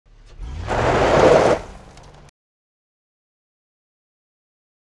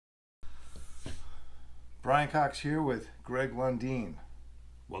Bryan Cox here with Greg Lundeen.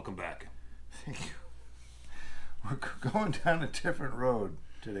 Welcome back. Thank you. We're going down a different road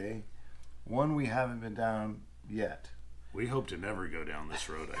today. One we haven't been down yet. We hope to never go down this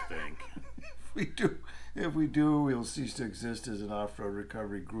road, I think. If we do, we'll cease to exist as an off-road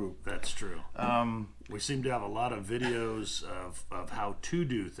recovery group. That's true. We seem to have a lot of videos of how to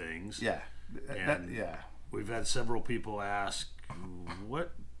do things. Yeah. And we've had several people ask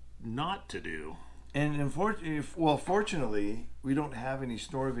what not to do. And fortunately, we don't have any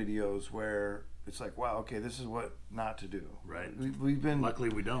SNORR videos where it's like, wow, okay, this is what not to do. Right. We've been, luckily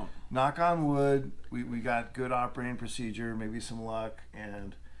we don't. Knock on wood, we got good operating procedure, maybe some luck,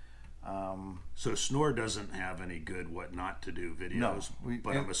 and so SNORR doesn't have any good what not to do videos, no,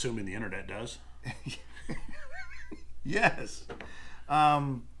 but I'm assuming the internet does. Yes.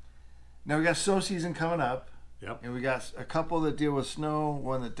 Now we got snow season coming up. Yep. And we got a couple that deal with snow,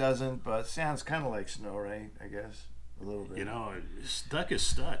 one that doesn't, but sounds kind of like snow, right? I guess a little bit. You know, stuck is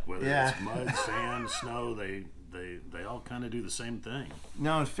stuck. Whether it's mud, sand, snow, they all kind of do the same thing.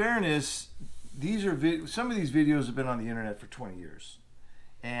 Now, in fairness, these are some of these videos have been on the internet for 20 years,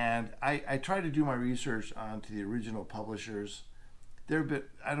 and I try to do my research onto the original publishers. They're a bit,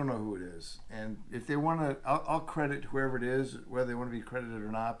 I don't know who it is, and if they want to, I'll credit whoever it is, whether they want to be credited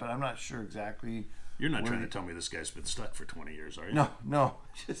or not. But I'm not sure exactly. You're not trying to tell me this guy's been stuck for 20 years, are you? No.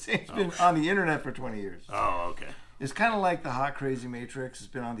 It's been on the internet for 20 years. Oh, okay. It's kind of like the Hot Crazy Matrix. It's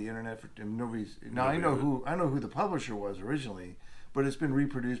been on the internet for nobody's. Now I know who the publisher was originally, but it's been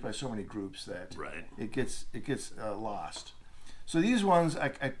reproduced by so many groups that it gets lost. So these ones,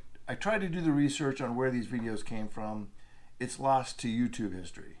 I try to do the research on where these videos came from. It's lost to YouTube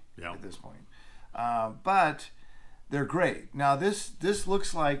history at this point, but they're great. Now this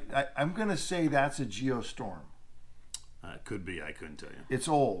looks like, I'm going to say that's a geostorm. It could be. I couldn't tell you. It's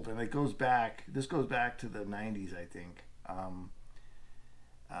old, and this goes back to the 90s, I think.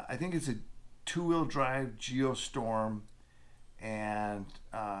 I think it's a two-wheel drive geostorm, and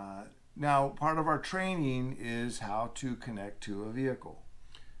now part of our training is how to connect to a vehicle.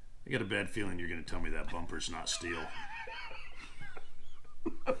 I got a bad feeling you're going to tell me that bumper's not steel.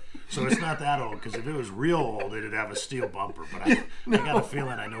 So it's not that old, because if it was real old, it'd have a steel bumper. But I got a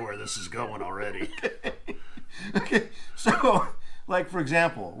feeling I know where this is going already. Okay, so like for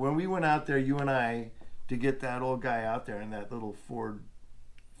example, when we went out there, you and I, to get that old guy out there in that little Ford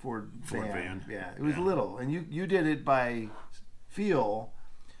van. Yeah, it was little, and you did it by feel,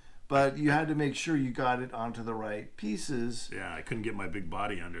 but you had to make sure you got it onto the right pieces. Yeah, I couldn't get my big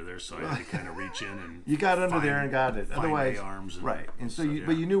body under there, so I had to kind of reach in and you got under there and got it. Otherwise, the arms and right, and so stuff,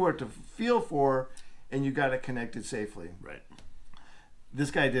 but you knew what to feel for, and you got it connected safely. Right. This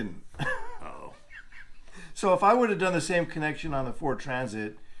guy didn't. Uh-oh. So if I would have done the same connection on the Ford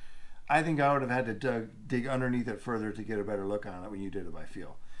Transit, I think I would have had to dig underneath it further to get a better look on it when you did it by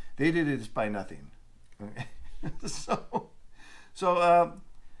feel. They did it by nothing. So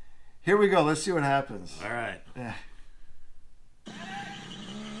here we go. Let's see what happens. All right. Yeah.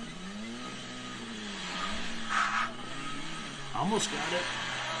 Almost got it.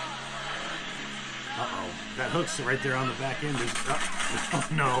 Uh-oh. That hook's right there on the back end. Oh,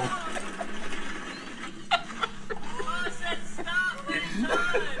 no.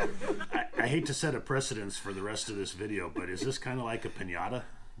 I hate to set a precedence for the rest of this video, but is this kind of like a piñata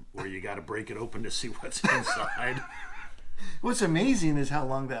where you got to break it open to see what's inside? What's amazing is how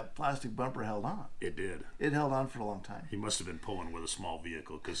long that plastic bumper held on. It did. It held on for a long time. He must have been pulling with a small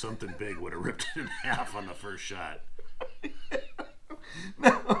vehicle, because something big would have ripped it in half on the first shot.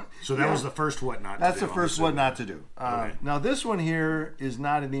 No. So that was the first what not to do. That's the first what not to do. Okay. Now this one here is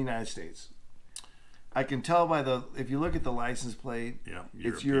not in the United States. I can tell by if you look at the license plate,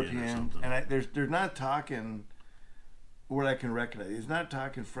 it's European, and they're not talking what I can recognize. It's not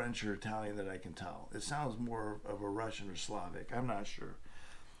talking French or Italian that I can tell. It sounds more of a Russian or Slavic. I'm not sure.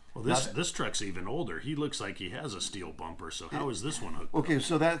 Well, this truck's even older. He looks like he has a steel bumper. So how is this one hooked? Okay,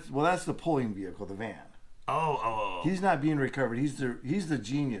 so that's the pulling vehicle, the van. Oh. He's not being recovered. He's the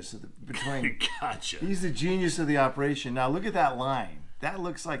genius of between. Gotcha. He's the genius of the operation. Now look at that line. That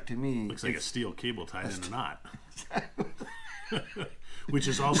looks like, to me, looks like a steel cable tied in a knot. Which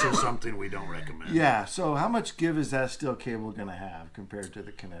is also something we don't recommend. Yeah, so how much give is that steel cable going to have compared to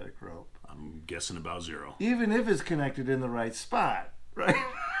the kinetic rope? I'm guessing about 0. Even if it's connected in the right spot, right?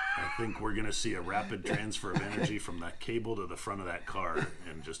 I think we're going to see a rapid transfer of energy from that cable to the front of that car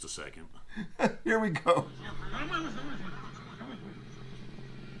in just a second. Here we go.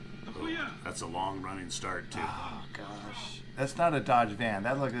 Oh, that's a long running start, too. Oh, gosh. That's not a Dodge van.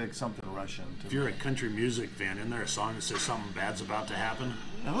 That looks like something Russian. If you're a country music fan, isn't there a song that says something bad's about to happen?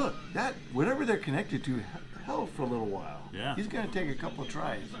 Now look, that whatever they're connected to held for a little while. Yeah. He's going to take a couple of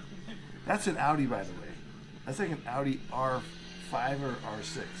tries. That's an Audi, by the way. That's like an Audi R5 or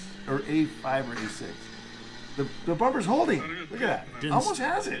R6 or A5 or A6. The bumper's holding. Look at that. Almost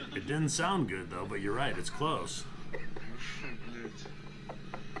has it. It didn't sound good though, but you're right. It's close.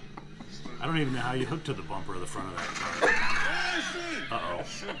 I don't even know how you hook to the bumper of the front of that car. Uh-oh.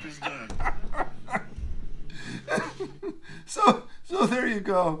 So there you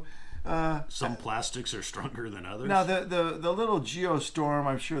go. Some plastics are stronger than others. Now the little Geostorm,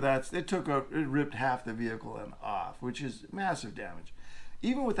 I'm sure it ripped half the vehicle and off, which is massive damage.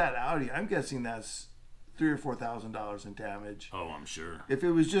 Even with that Audi, I'm guessing that's $3,000 or $4,000 in damage. Oh, I'm sure. If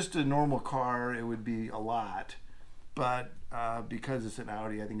it was just a normal car, it would be a lot. But because it's an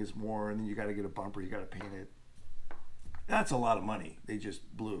Audi, I think it's more. And then you got to get a bumper, you got to paint it. That's a lot of money they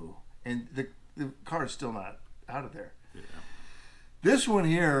just blew, and the car's still not out of there. Yeah. This one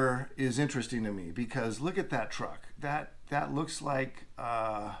here is interesting to me because look at that truck. That looks like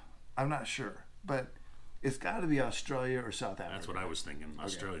I'm not sure, but it's got to be Australia or South Africa. That's what I was thinking.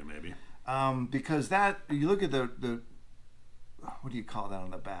 Australia, maybe. Because you look at the what do you call that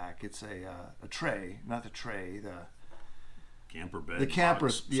on the back? It's a tray, not the tray. The camper bed. The camper,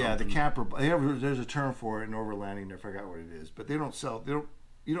 box, yeah, something. the camper. There's a term for it in overlanding. I forgot what it is, but they don't sell.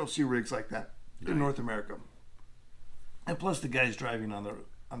 You don't see rigs like that in North America. And plus, the guy's driving on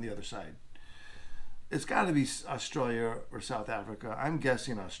the other side. It's got to be Australia or South Africa. I'm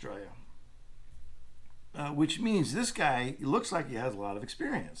guessing Australia, which means this guy looks like he has a lot of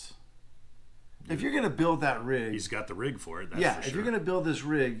experience. If you're going to build that rig, he's got the rig for it. That's yeah, for if sure. you're going to build this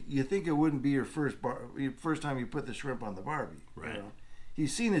rig, you think it wouldn't be your first time you put the shrimp on the Barbie. Right. You know?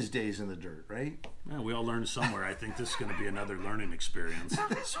 He's seen his days in the dirt, right? Yeah, we all learned somewhere. I think this is going to be another learning experience.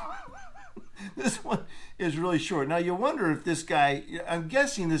 This one is really short. Now you wonder if this guy, I'm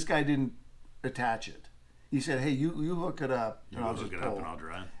guessing this guy didn't attach it. He said, hey, you hook it up and I'll just pull. And I'll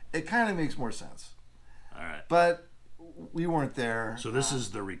drive. It kind of makes more sense. All right. But we weren't there. So this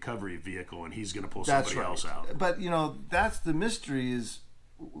is the recovery vehicle and he's going to pull somebody else out. But, that's the mystery is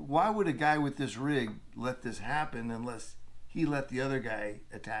why would a guy with this rig let this happen unless he let the other guy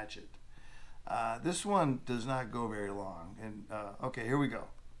attach it? This one does not go very long. And okay, here we go.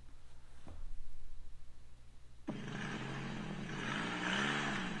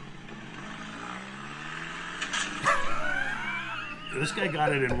 This guy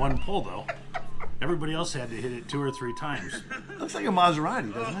got it in one pull, though. Everybody else had to hit it 2 or 3 times. Looks like a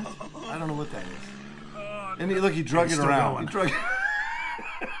Maserati, doesn't it? I don't know what that is. And look, he drug it around.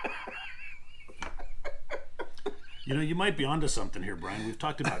 You might be onto something here, Brian. We've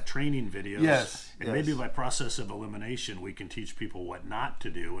talked about training videos. Yes. And maybe by process of elimination, we can teach people what not to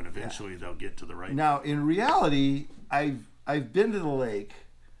do, and eventually they'll get to the right. Now, in reality, I've been to the lake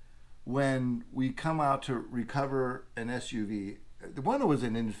when we come out to recover an SUV. The one was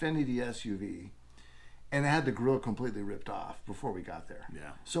an Infiniti SUV, and it had the grill completely ripped off before we got there.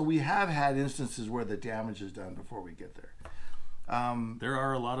 Yeah. So we have had instances where the damage is done before we get there. There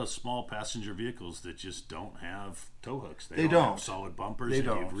are a lot of small passenger vehicles that just don't have tow hooks. They don't have solid bumpers. They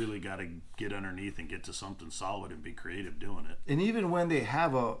don't. You've really got to get underneath and get to something solid and be creative doing it. And even when they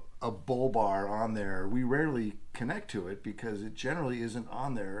have a bull bar on there, we rarely connect to it because it generally isn't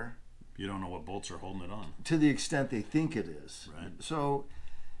on there. You don't know what bolts are holding it on. To the extent they think it is. Right. So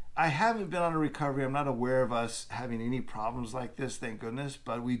I haven't been on a recovery. I'm not aware of us having any problems like this, thank goodness.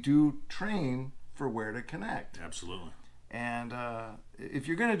 But we do train for where to connect. Absolutely. And if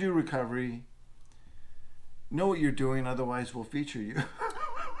you're going to do recovery, know what you're doing. Otherwise, we'll feature you.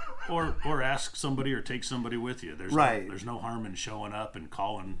 or ask somebody or take somebody with you. There's no harm in showing up and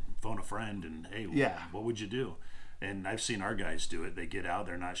calling, phone a friend, and hey, what would you do? And I've seen our guys do it. They get out,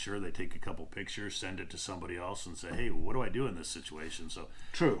 they're not sure, they take a couple pictures, send it to somebody else, and say, hey, what do I do in this situation? So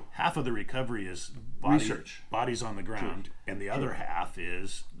true. Half of the recovery is research, bodies on the ground, and the other half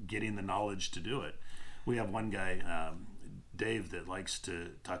is getting the knowledge to do it. We have one guy, Dave, that likes to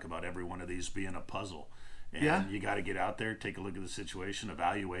talk about every one of these being a puzzle. And you got to get out there, take a look at the situation,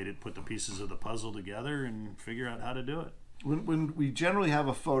 evaluate it, put the pieces of the puzzle together, and figure out how to do it. When we generally have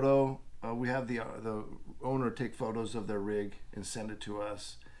a photo, we have the owner take photos of their rig and send it to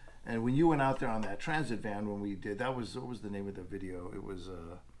us. And when you went out there on that transit van, when we did, what was the name of the video? It was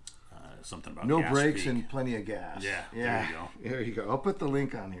something about no gas brakes peak. And plenty of gas. Yeah, there you go. There you go. I'll put the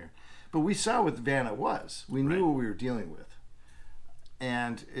link on here. But we saw what the van it was. We knew what we were dealing with.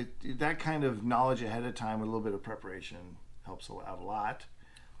 And that kind of knowledge ahead of time with a little bit of preparation helps out a lot.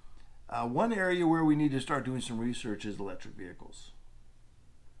 One area where we need to start doing some research is electric vehicles.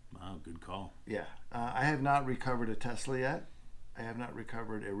 Wow, good call. Yeah. I have not recovered a Tesla yet. I have not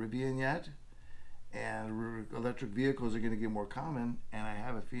recovered a Rivian yet, and electric vehicles are going to get more common, and I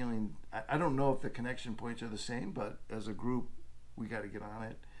have a feeling, I don't know if the connection points are the same, but as a group, we got to get on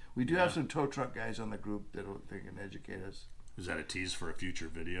it. We do have some tow truck guys on the group that can educate us. Is that a tease for a future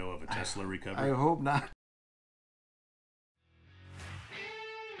video of a Tesla recovery? I hope not.